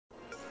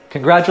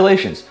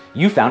Congratulations,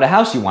 you found a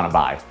house you want to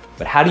buy.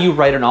 But how do you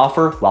write an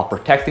offer while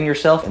protecting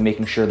yourself and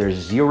making sure there's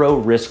zero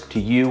risk to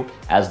you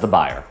as the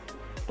buyer?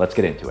 Let's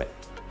get into it.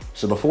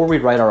 So before we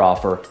write our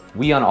offer,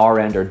 we on our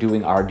end are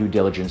doing our due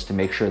diligence to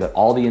make sure that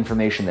all the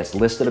information that's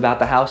listed about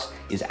the house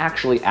is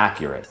actually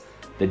accurate.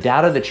 The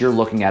data that you're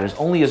looking at is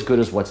only as good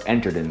as what's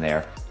entered in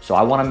there, so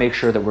I want to make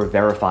sure that we're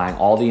verifying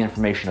all the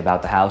information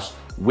about the house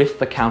with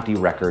the county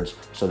records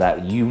so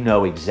that you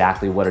know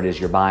exactly what it is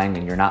you're buying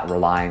and you're not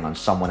relying on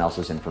someone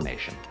else's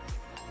information.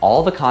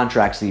 All the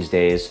contracts these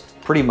days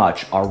pretty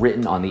much are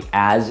written on the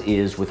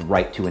as-is with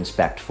right to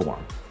inspect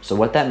form. So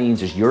what that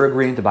means is you're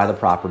agreeing to buy the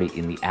property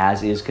in the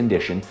as-is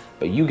condition,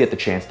 but you get the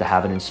chance to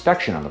have an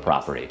inspection on the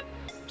property.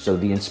 So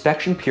the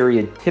inspection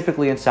period,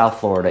 typically in South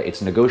Florida,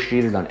 it's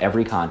negotiated on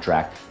every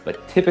contract,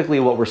 but typically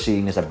what we're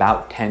seeing is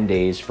about 10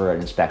 days for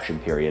an inspection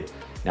period.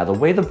 Now, the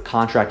way the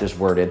contract is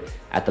worded,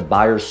 at the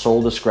buyer's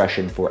sole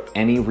discretion for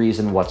any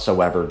reason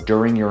whatsoever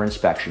during your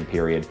inspection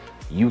period,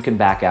 you can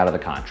back out of the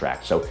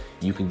contract. So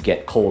you could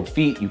get cold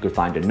feet, you could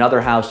find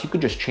another house, you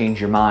could just change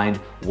your mind.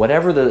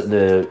 Whatever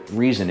the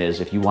reason is,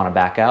 if you want to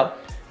back out,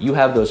 you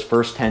have those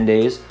first 10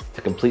 days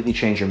to completely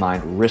change your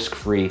mind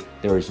risk-free.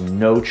 There is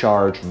no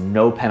charge,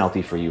 no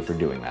penalty for you for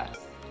doing that.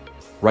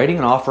 Writing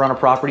an offer on a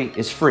property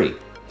is free.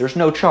 There's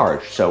no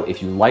charge. So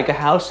if you like a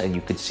house and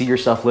you could see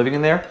yourself living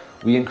in there,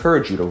 we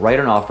encourage you to write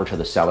an offer to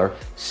the seller,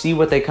 see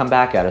what they come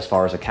back at as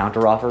far as a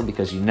counteroffer,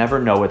 because you never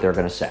know what they're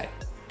going to say.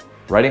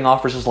 Writing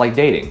offers is like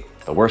dating.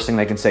 The worst thing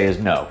they can say is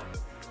no.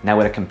 Now,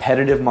 in a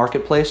competitive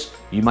marketplace,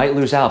 you might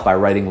lose out by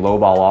writing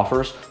lowball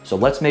offers, so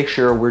let's make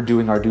sure we're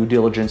doing our due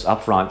diligence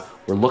up front.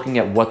 We're looking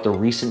at what the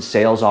recent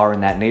sales are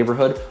in that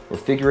neighborhood, we're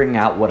figuring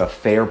out what a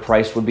fair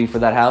price would be for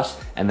that house,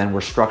 and then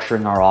we're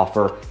structuring our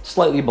offer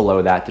slightly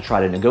below that to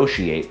try to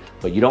negotiate,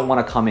 but you don't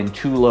want to come in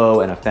too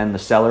low and offend the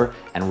seller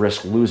and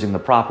risk losing the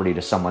property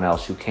to someone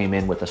else who came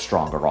in with a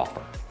stronger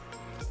offer.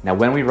 Now,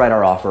 when we write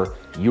our offer,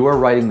 you are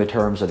writing the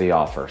terms of the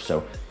offer.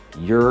 So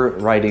you're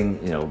writing,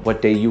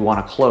 what day you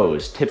want to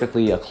close.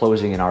 Typically, a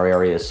closing in our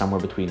area is somewhere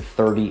between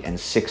 30 and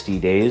 60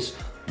 days.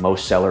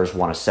 Most sellers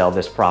want to sell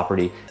this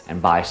property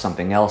and buy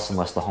something else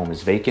unless the home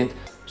is vacant.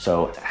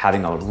 So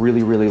having a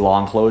really, really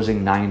long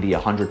closing, 90,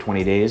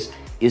 120 days,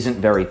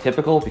 isn't very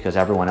typical because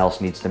everyone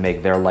else needs to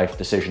make their life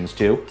decisions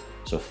too.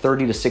 So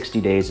 30 to 60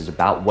 days is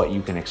about what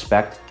you can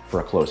expect for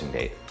a closing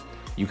date.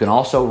 You can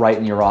also write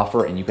in your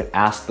offer and you can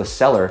ask the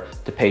seller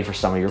to pay for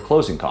some of your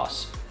closing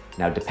costs.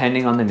 Now,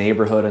 depending on the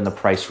neighborhood and the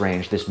price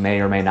range, this may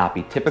or may not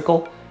be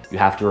typical. You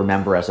have to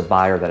remember as a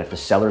buyer that if the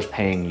seller's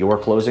paying your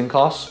closing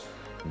costs,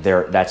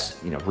 that's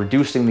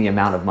reducing the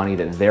amount of money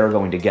that they're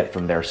going to get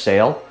from their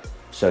sale.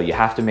 So you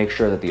have to make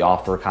sure that the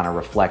offer kind of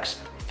reflects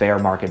fair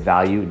market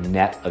value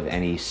net of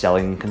any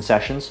selling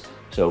concessions.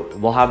 So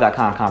we'll have that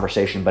kind of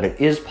conversation, but it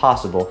is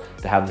possible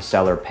to have the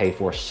seller pay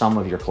for some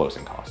of your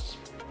closing costs.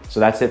 So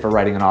that's it for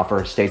writing an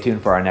offer. Stay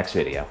tuned for our next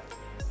video.